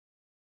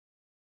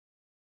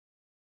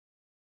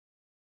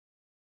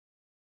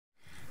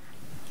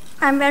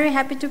I'm very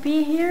happy to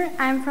be here.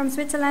 I'm from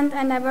Switzerland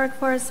and I work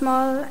for a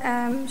small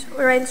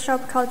Rails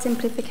shop called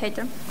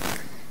Simplificator.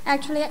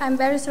 Actually, I'm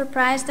very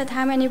surprised at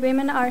how many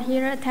women are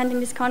here attending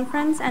this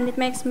conference, and it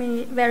makes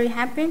me very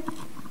happy.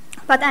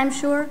 But I'm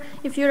sure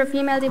if you're a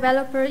female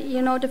developer,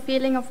 you know the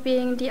feeling of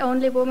being the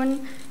only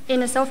woman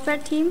in a software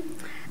team,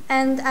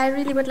 and I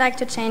really would like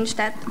to change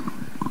that.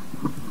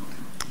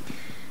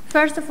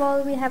 First of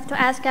all, we have to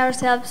ask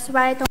ourselves,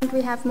 why don't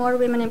we have more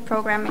women in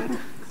programming?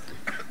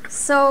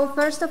 So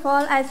first of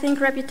all, I think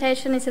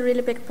reputation is a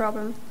really big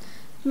problem.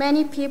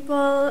 Many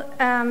people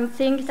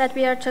think that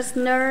we are just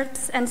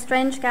nerds and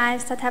strange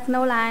guys that have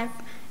no life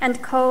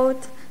and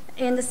code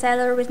in the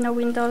cellar with no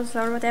windows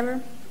or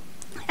whatever.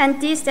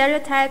 And these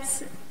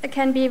stereotypes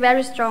can be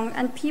very strong,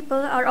 and people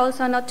are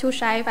also not too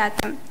shy about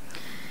them.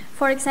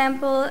 For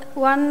example,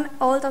 one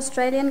old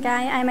Australian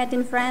guy I met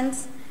in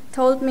France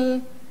told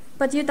me,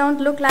 "But you don't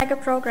look like a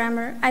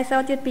programmer. I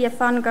thought you'd be a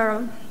fun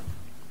girl."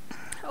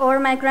 Or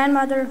my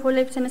grandmother, who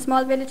lives in a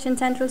small village in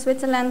central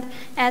Switzerland,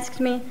 asked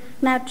me,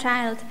 "Now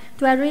child,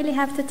 do I really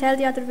have to tell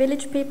the other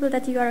village people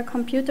that you are a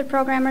computer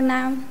programmer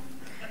now?"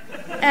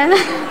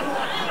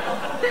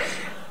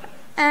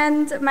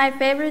 And my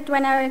favorite,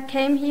 when I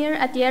came here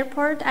at the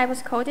airport, I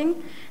was coding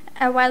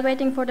while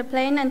waiting for the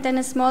plane, and then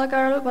a small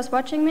girl was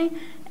watching me,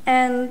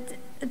 and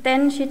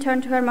then she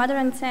turned to her mother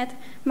and said,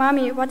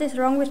 "Mommy, what is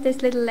wrong with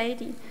this little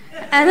lady?"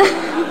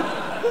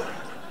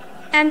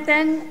 And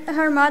then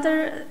her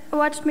mother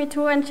watched me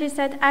too, and she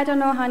said, "I don't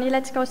know, honey,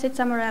 let's go sit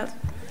somewhere else."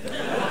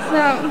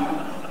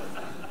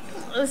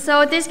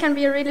 So this can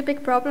be a really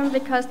big problem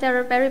because there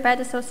are very bad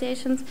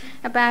associations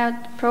about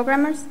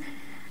programmers.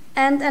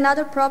 And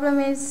another problem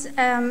is,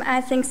 I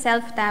think,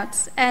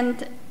 self-doubts.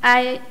 And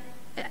I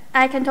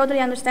can totally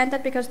understand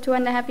that because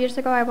 2.5 years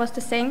ago I was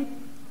the same.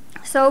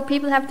 So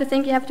people have to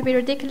think you have to be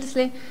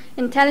ridiculously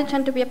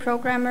intelligent to be a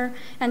programmer,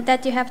 and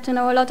that you have to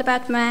know a lot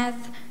about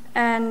math.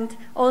 And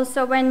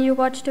also when you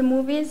watch the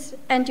movies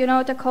and you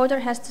know the coder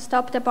has to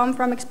stop the bomb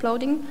from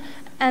exploding,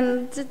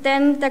 and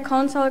then the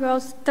console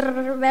goes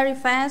very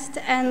fast,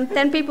 and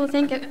then people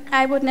think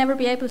I would never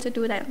be able to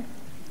do that.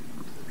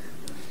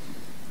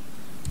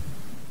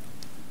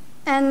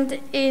 And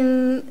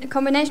in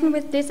combination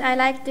with this, I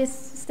like this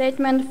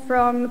statement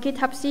from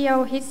GitHub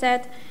CEO. He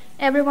said,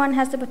 "Everyone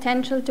has the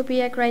potential to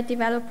be a great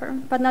developer,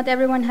 but not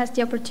everyone has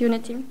the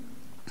opportunity."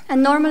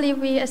 And normally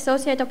we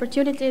associate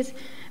opportunities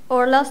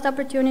or lost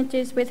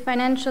opportunities with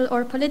financial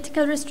or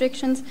political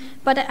restrictions,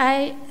 but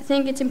I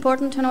think it's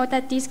important to note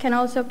that these can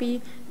also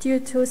be due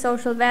to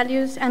social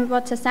values and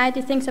what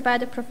society thinks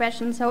about a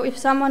profession. So if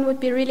someone would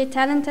be really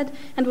talented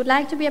and would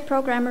like to be a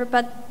programmer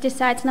but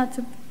decides not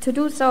to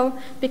do so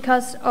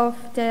because of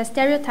the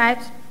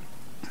stereotypes,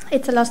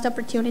 it's a lost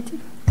opportunity.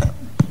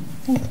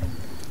 Thank you.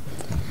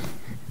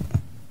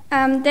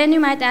 Then you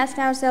might ask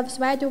ourselves,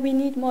 why do we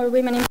need more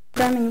women in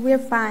programming? We're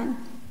fine.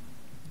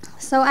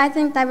 So I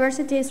think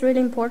diversity is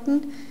really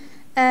important,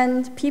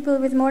 and people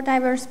with more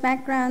diverse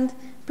background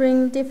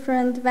bring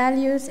different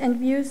values and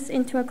views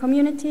into a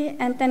community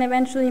and then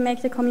eventually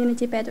make the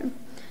community better.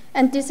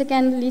 And this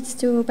again leads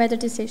to better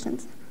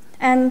decisions.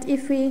 And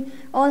if we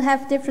all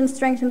have different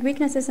strengths and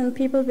weaknesses, and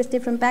people with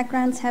different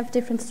backgrounds have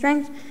different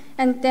strengths,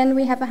 and then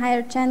we have a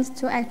higher chance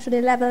to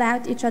actually level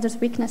out each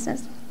other's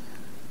weaknesses.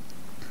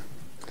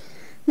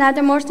 Now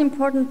the most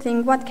important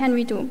thing, what can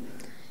we do?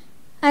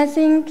 I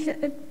think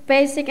the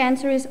basic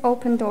answer is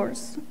open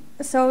doors.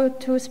 So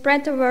to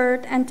spread the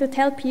word and to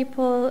tell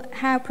people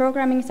how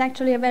programming is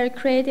actually a very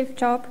creative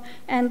job,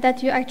 and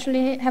that you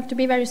actually have to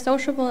be very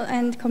sociable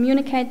and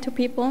communicate to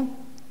people,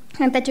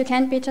 and that you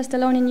can't be just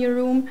alone in your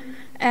room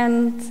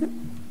and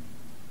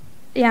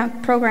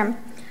program.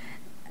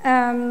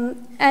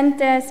 And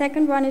the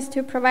second one is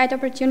to provide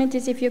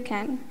opportunities if you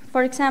can.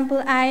 For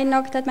example, I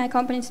knocked at my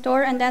company's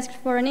door and asked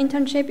for an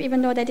internship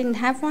even though they didn't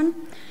have one.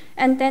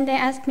 And then they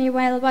asked me,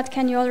 well, what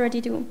can you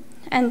already do?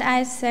 And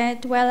I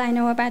said, well, I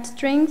know about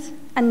strings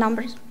and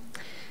numbers.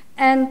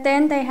 And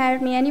then they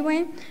hired me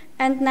anyway,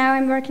 and now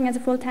I'm working as a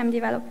full-time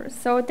developer.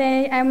 So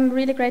I'm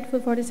really grateful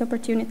for this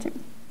opportunity.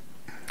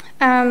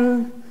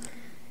 And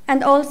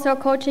also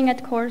coaching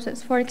at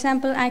courses. For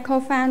example, I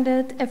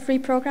co-founded a free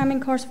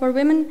programming course for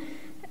women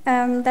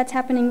that's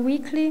happening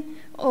weekly,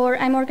 or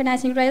I'm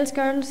organizing Rails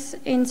Girls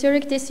in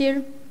Zurich this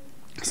year.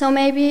 So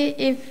maybe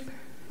if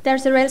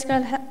there's a Rails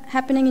Girl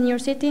happening in your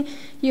city,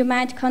 you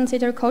might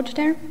consider coach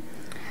there.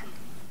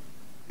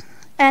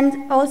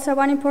 And also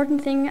one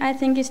important thing, I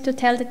think, is to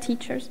tell the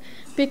teachers,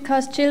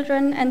 because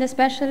children, and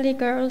especially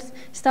girls,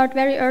 start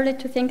very early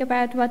to think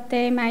about what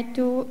they might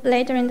do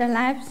later in their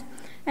lives.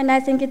 And I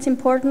think it's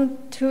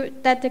important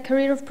that the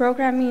career of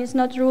programming is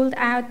not ruled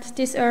out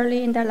this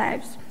early in their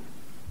lives.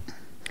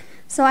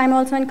 So I'm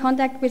also in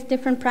contact with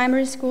different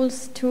primary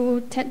schools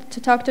to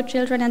talk to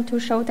children and to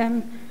show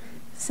them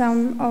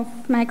some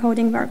of my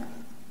coding work.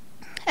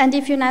 And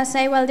if you now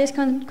say, well, this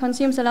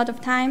consumes a lot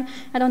of time,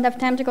 I don't have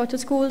time to go to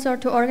schools or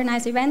to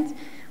organize events,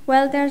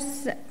 well,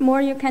 there's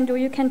more you can do.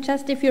 You can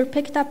just, if you're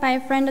picked up by a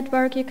friend at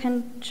work, you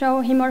can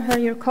show him or her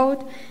your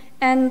code,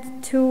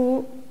 and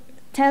to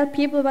tell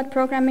people what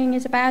programming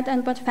is about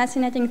and what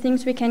fascinating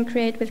things we can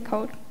create with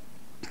code.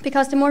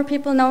 Because the more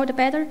people know, the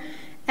better,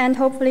 and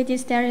hopefully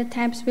these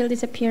stereotypes will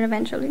disappear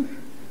eventually.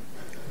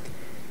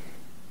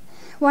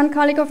 One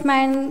colleague of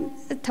mine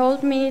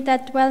told me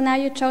that, well, now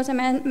you chose a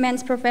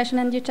man's profession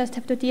and you just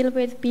have to deal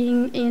with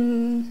being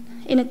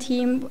in a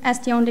team as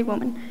the only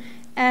woman.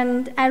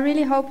 And I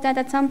really hope that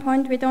at some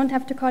point we don't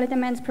have to call it a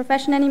man's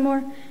profession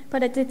anymore, but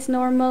that it's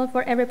normal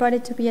for everybody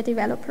to be a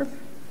developer.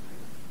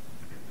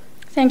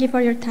 Thank you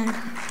for your time.